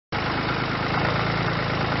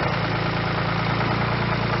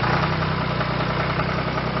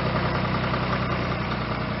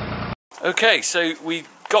Okay, so we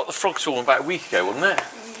got the frog swarm about a week ago, wasn't it?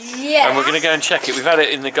 Yeah. And we're going to go and check it. We've had it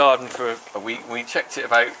in the garden for a week. We checked it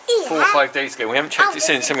about 4 or 5 days ago. We haven't checked it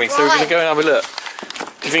since, have we? So we're going to go and have a look.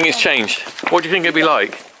 Do you think it's changed? What do you think it'll be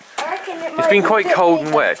like? It's been quite cold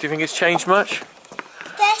and wet. Do you think it's changed much?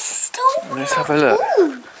 They're still... Let's have a look.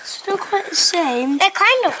 Ooh, still quite the same. They're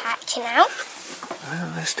kind of hatching out.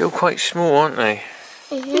 Well, they're still quite small, aren't they?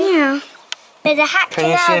 Yeah. But they're hatching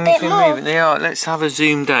Can you see out anything a bit more. moving? They are. Let's have a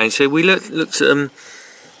zoom down. So we looked at them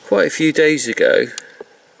quite a few days ago.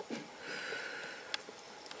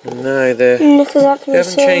 No, they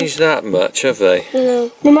haven't changed that much, have they?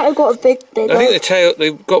 No. They might have got a big I think the tail.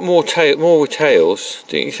 They've got more with tails.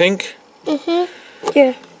 Don't you think?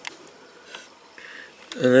 Yeah.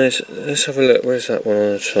 And let's have a look. Where's that one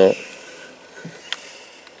on the top?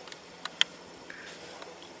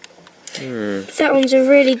 That one's a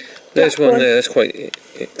really. There's one there. That's quite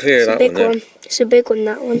clear. That one there. It's a big one.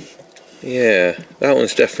 That one. Yeah, that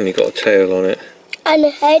one's definitely got a tail on it. And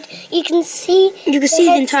a head. You can see. You can see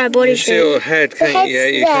the entire body. You see a head, can't you? Yeah,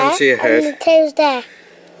 you can see a head. And the tail's there.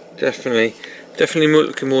 Definitely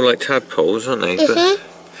looking more like tadpoles, aren't they?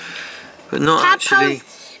 But not actually.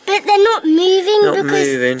 But they're not moving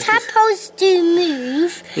moving. Tadpoles do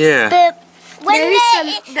move. Yeah. But when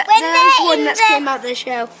There's one that's came out of the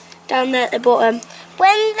shell down there at the bottom.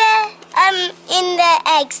 When they're in their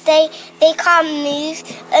eggs, they can't move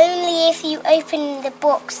only if you open the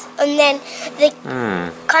box, and then the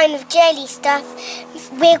kind of jelly stuff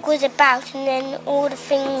wiggles about, and then all the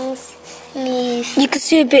things move. You can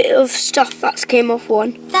see a bit of stuff that's came off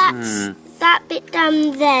one. That bit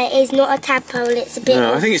down there is not a tadpole, it's a bit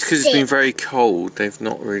No, I think it's because it's been very cold. They've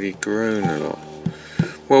not really grown a lot.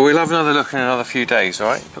 Well, we'll have another look in another few days,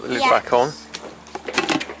 alright? Put the lid back on.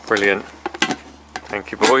 Brilliant.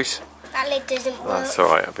 Thank you, boys. That lid doesn't work. That's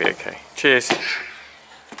alright, I'll be okay. Cheers.